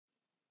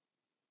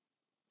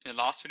In the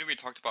last video, we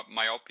talked about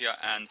myopia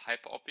and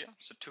hyperopia,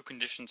 so two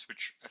conditions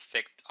which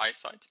affect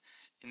eyesight.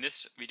 In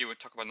this video, we'll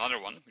talk about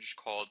another one, which is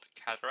called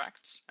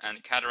cataracts.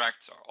 And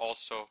cataracts are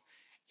also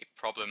a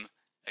problem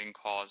that can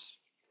cause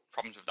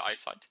problems with the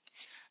eyesight.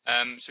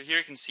 So here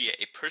you can see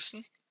a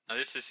person. Now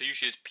this is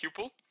usually his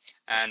pupil,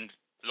 and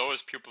below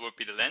his pupil would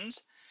be the lens.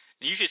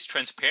 And usually it's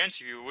transparent,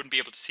 so you wouldn't be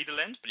able to see the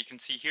lens, but you can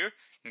see here,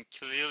 you can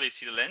clearly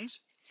see the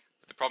lens.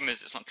 But the problem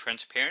is it's not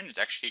transparent, it's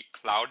actually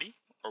cloudy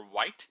or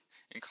white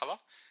in color.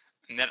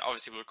 And that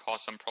obviously will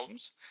cause some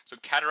problems. So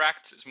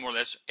cataracts is more or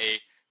less a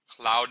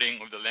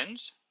clouding of the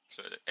lens,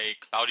 so a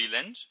cloudy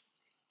lens.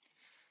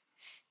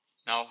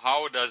 Now,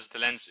 how does the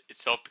lens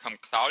itself become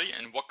cloudy,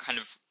 and what kind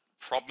of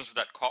problems would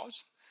that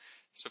cause?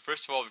 So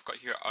first of all, we've got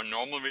here our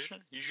normal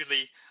vision.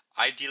 Usually,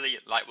 ideally,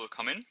 light will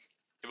come in.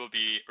 It will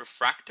be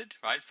refracted,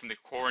 right, from the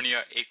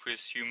cornea,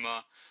 aqueous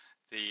humor,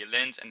 the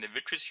lens, and the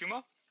vitreous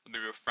humor. It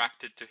will be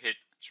refracted to hit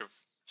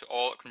to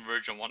all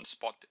converge on one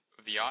spot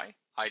of the eye,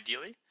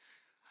 ideally.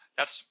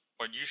 That's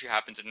what usually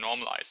happens in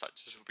normal eyesight.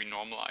 This would be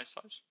normal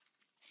eyesight.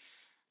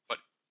 But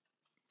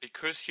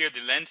because here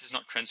the lens is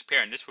not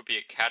transparent, this would be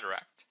a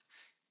cataract.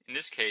 In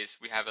this case,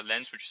 we have a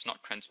lens which is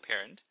not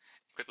transparent.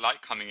 We've got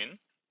light coming in.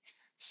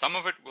 Some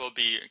of it will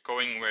be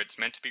going where it's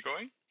meant to be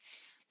going,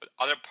 but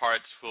other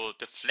parts will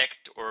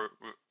deflect or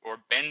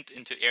bend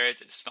into areas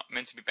that it's not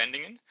meant to be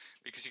bending in.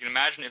 Because you can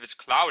imagine if it's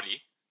cloudy,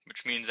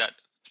 which means that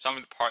some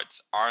of the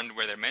parts aren't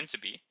where they're meant to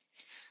be,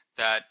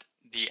 that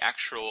the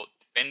actual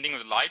bending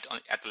of the light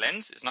at the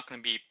lens is not going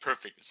to be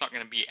perfect. It's not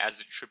going to be as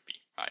it should be,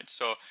 right?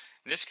 So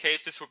in this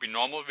case, this would be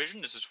normal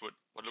vision. This is what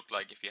would look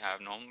like if you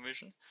have normal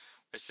vision.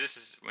 Whereas this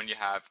is when you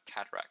have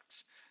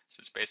cataracts. So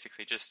it's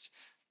basically just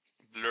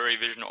blurry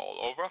vision all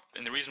over.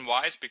 And the reason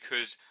why is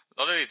because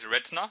a lot of these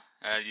retina,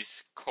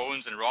 these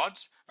cones and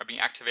rods, are being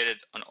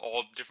activated on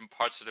all different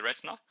parts of the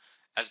retina,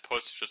 as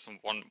opposed to just on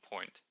one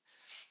point.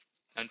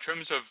 In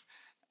terms of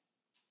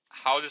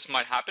how this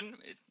might happen,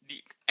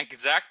 the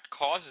exact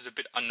cause is a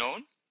bit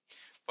unknown,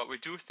 but we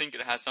do think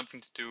it has something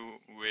to do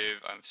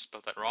with, I've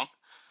spelled that wrong.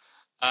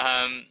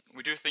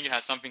 We do think it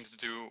has something to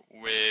do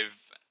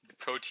with the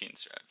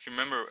proteins. If you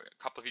remember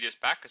a couple of videos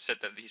back, I said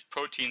that these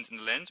proteins in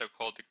the lens are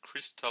called the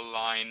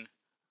crystalline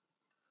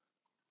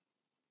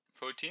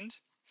proteins,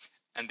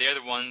 and they're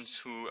the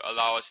ones who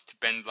allow us to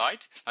bend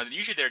light. Now,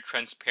 usually they're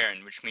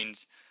transparent, which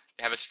means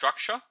they have a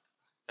structure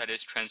that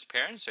is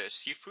transparent, so it's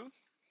see-through.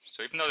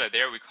 So even though they're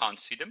there, we can't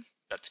see them.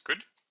 That's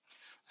good.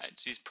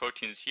 It's these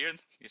proteins here,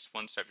 these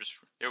ones that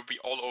they will be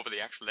all over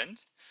the actual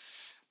lens.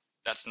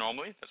 That's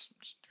normally,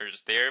 they're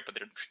just there, but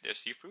they're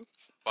see-through.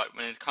 But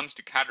when it comes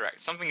to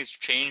cataract, something has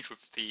changed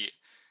with the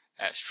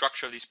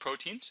structure of these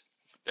proteins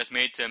that's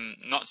made them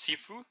not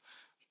see-through,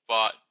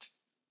 but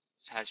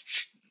has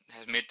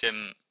made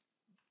them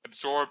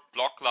absorb,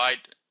 block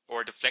light,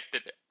 or deflect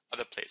it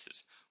other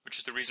places, which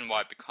is the reason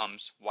why it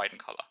becomes white in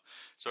color.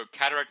 So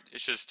cataract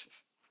is just,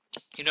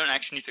 you don't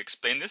actually need to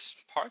explain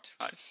this part,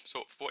 right?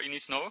 So what you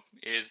need to know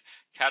is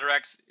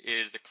cataracts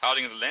is the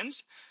clouding of the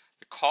lens.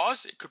 The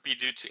cause, it could be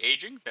due to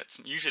aging. That's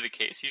usually the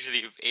case.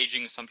 Usually with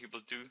aging, some people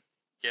do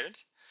get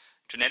it.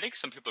 Genetics,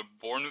 some people are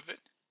born with it.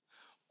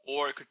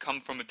 Or it could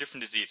come from a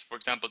different disease. For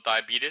example,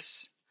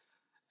 diabetes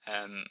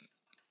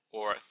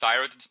or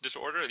thyroid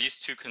disorder.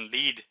 These two can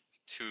lead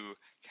to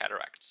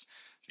cataracts.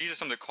 These are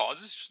some of the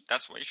causes.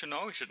 That's what you should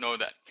know. You should know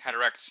that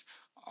cataracts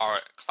are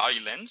cloudy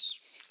lenses.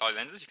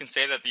 You can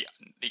say that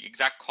the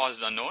exact cause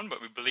is unknown,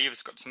 but we believe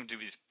it's got something to do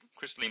with these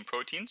crystalline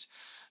proteins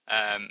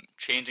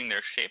changing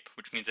their shape,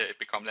 which means that it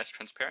becomes less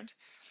transparent.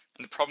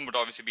 And the problem would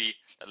obviously be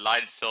that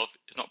light itself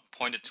is not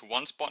pointed to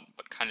one spot,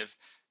 but kind of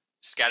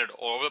scattered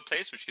all over the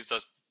place, which gives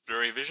us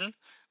blurry vision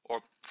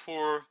or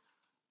poor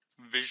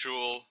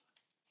visual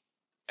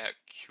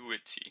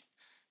acuity.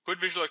 Good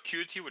visual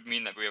acuity would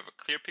mean that we have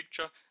a clear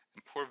picture,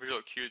 and poor visual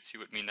acuity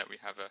would mean that we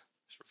have a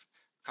sort of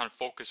can't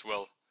focus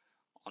well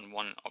on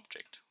one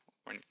object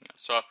or anything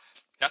else. So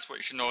that's what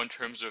you should know in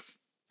terms of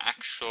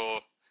actual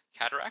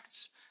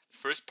cataracts. The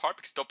first part,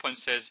 because dot point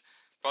says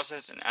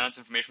process and analyze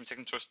information from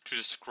second source to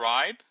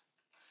describe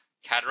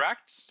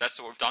cataracts. That's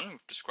what we've done.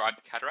 We've described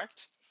the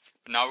cataracts.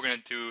 But now we're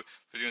going to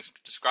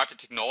describe the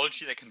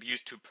technology that can be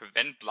used to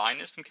prevent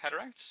blindness from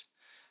cataracts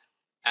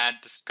and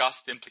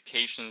discuss the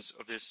implications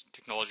of this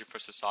technology for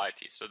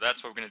society. So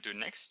that's what we're going to do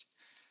next.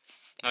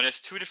 Now there's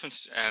two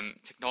different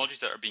technologies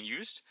that are being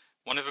used.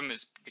 One of them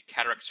is the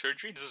cataract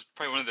surgery. This is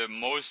probably one of the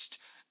most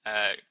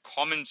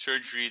common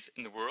surgeries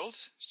in the world.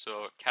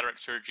 So cataract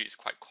surgery is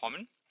quite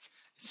common.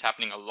 It's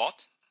happening a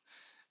lot,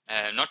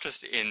 not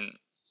just in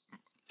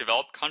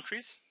developed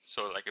countries,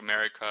 so like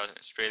America,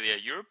 Australia,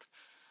 Europe.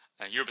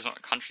 Europe is not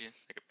a country,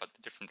 but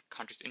the different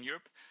countries in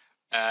Europe.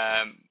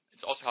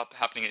 It's also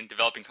happening in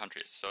developing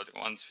countries, so the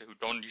ones who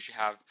don't usually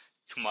have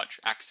too much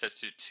access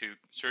to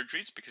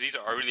surgeries, because these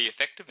are really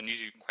effective and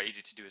usually quite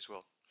easy to do as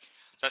well.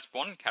 So that's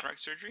one, cataract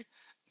surgery.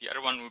 The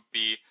other one would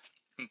be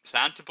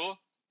implantable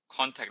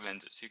contact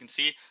lenses. You can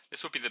see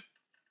this would be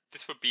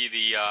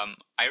the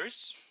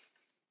iris.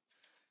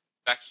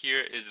 Back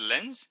here is the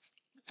lens,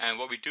 and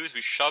what we do is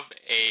we shove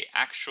a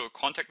actual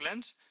contact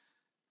lens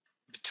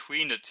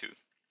between the two.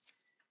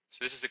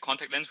 So this is the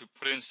contact lens. We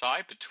put it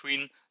inside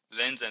between the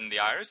lens and the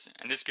iris,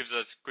 and this gives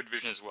us good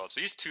vision as well.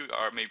 So these two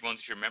are maybe ones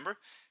you should remember: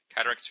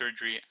 cataract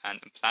surgery and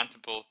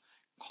implantable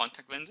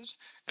contact lenses.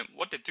 And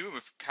what they do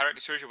with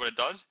cataract surgery, what it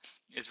does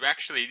is we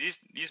actually,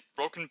 these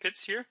broken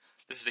bits here,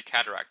 this is the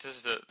cataract, this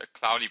is the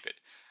cloudy bit.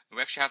 And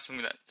we actually have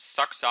something that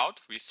sucks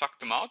out. We suck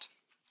them out.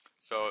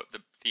 So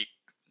the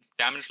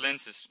damaged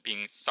lens is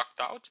being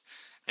sucked out,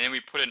 and then we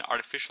put an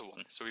artificial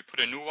one. So we put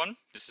a new one.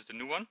 This is the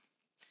new one,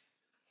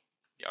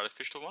 the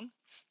artificial one,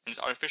 and this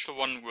artificial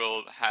one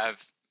will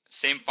have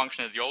same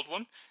function as the old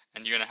one,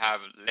 and you're going to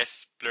have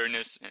less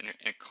blurriness and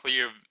a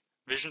clear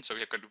vision, so we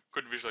have got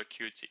good visual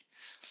acuity.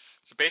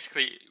 So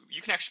basically,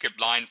 you can actually get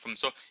blind from,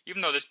 so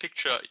even though this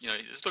picture,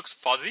 this looks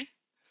fuzzy,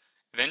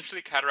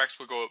 eventually cataracts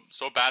will go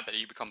so bad that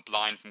you become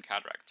blind from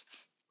cataract.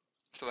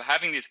 So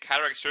having this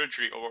cataract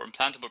surgery or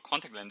implantable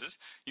contact lenses,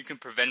 you can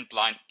prevent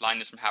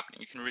blindness from happening.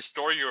 You can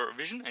restore your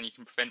vision and you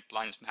can prevent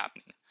blindness from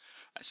happening.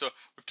 So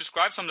we've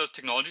described some of those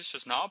technologies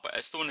just now, but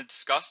I still want to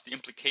discuss the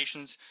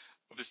implications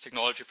of this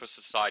technology for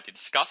society.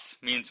 Discuss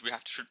means we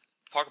have to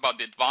talk about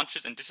the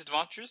advantages and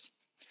disadvantages.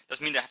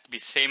 Doesn't mean they have to be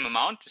the same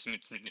amount, just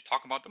means we need to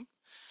talk about them.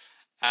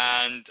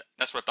 And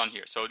that's what I've done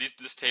here. So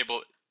this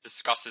table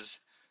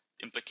discusses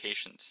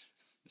implications.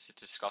 This is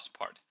the discuss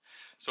part.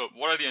 So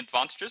what are the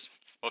advantages?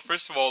 Well,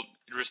 first of all,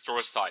 it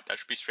restores sight. That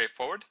should be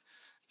straightforward.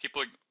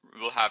 People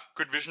will have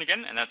good vision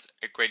again, and that's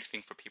a great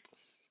thing for people,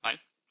 right?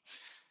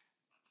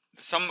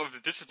 Some of the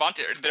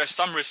disadvantages, there are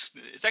some risks.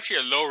 It's actually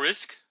a low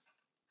risk.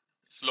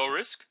 It's low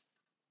risk.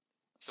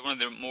 It's one of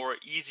the more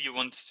easy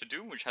ones to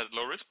do, which has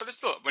low risk. But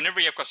still,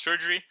 whenever you've got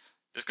surgery,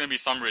 there's going to be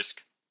some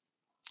risk.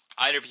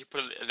 Either if you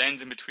put a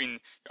lens in between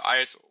your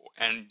iris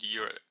and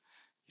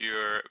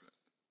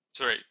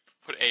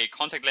put a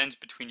contact lens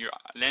between your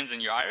lens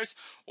and your iris,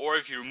 or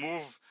if you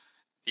remove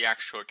the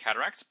actual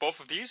cataracts, both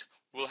of these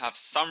will have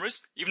some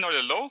risk. Even though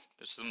they're low,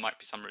 there still might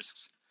be some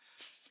risks.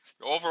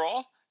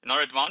 Overall,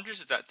 another advantage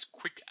is that it's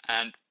quick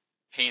and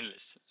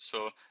painless.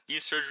 So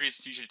these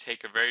surgeries usually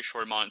take a very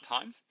short amount of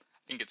time.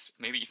 I think it's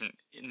maybe even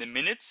in the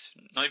minutes,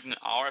 not even an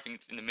hour, I think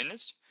it's in the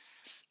minutes.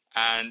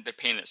 And they're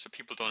painless, so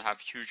people don't have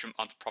huge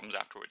amounts of problems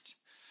afterwards.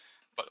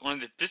 But one of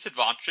the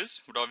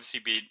disadvantages would obviously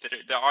be that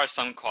there are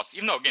some costs.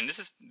 Even though, again,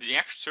 the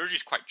actual surgery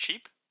is quite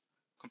cheap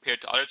compared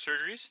to other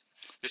surgeries,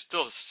 there's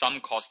still some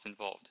cost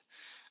involved.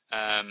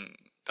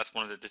 That's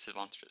one of the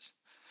disadvantages.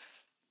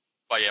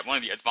 But yeah, one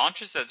of the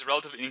advantages is that it's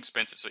relatively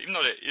inexpensive. So even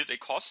though there is a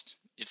cost,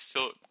 it's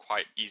still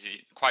quite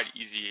easy.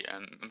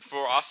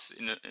 For us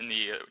in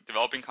the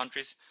developing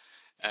countries,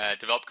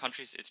 developed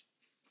countries, it's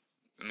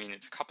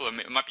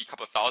it might be a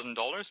couple of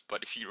 $1,000s,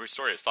 but if you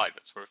restore your sight,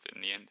 that's worth it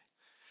in the end.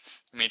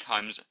 Many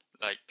times,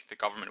 like, the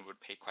government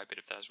would pay quite a bit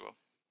of that as well.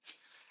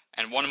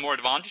 And one more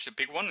advantage, a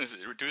big one, is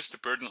it reduces the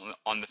burden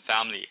on the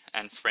family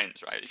and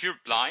friends, right? If you're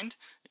blind,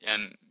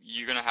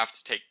 you're going to have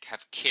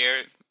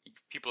care.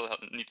 People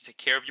need to take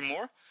care of you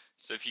more.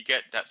 So if you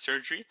get that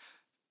surgery,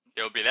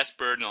 there will be less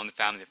burden on the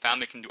family. The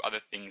family can do other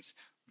things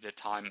with their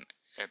time,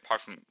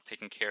 apart from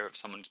taking care of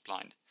someone who's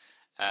blind.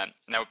 And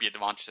that would be an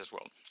advantage as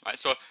well. Right?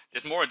 So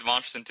there's more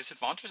advantages than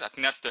disadvantages. I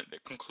think that's the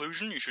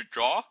conclusion you should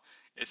draw,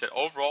 is that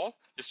overall,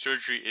 this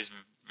surgery is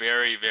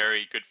very,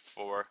 very good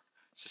for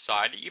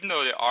society. Even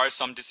though there are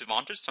some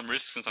disadvantages, some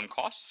risks and some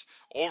costs,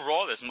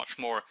 overall there's much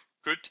more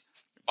good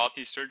about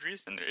these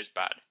surgeries than there is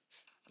bad.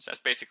 So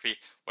that's basically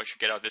what you should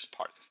get out of this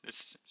part.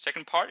 This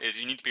second part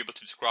is you need to be able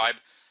to describe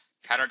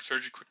cataract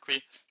surgery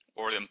quickly,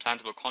 or the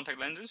implantable contact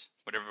lenses,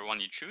 whatever one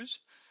you choose.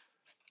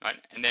 Right?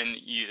 And then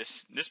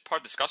this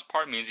part, discuss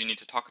part, means you need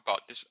to talk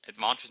about this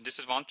advantages and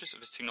disadvantages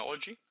of this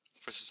technology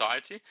for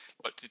society.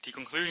 But the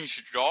conclusion you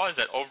should draw is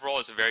that overall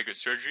it's a very good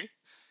surgery.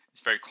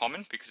 It's very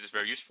common because it's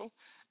very useful.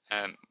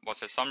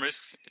 Whilst there's some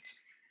risks,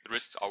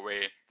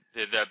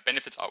 the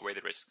benefits outweigh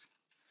the risks.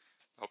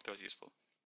 I hope that was useful.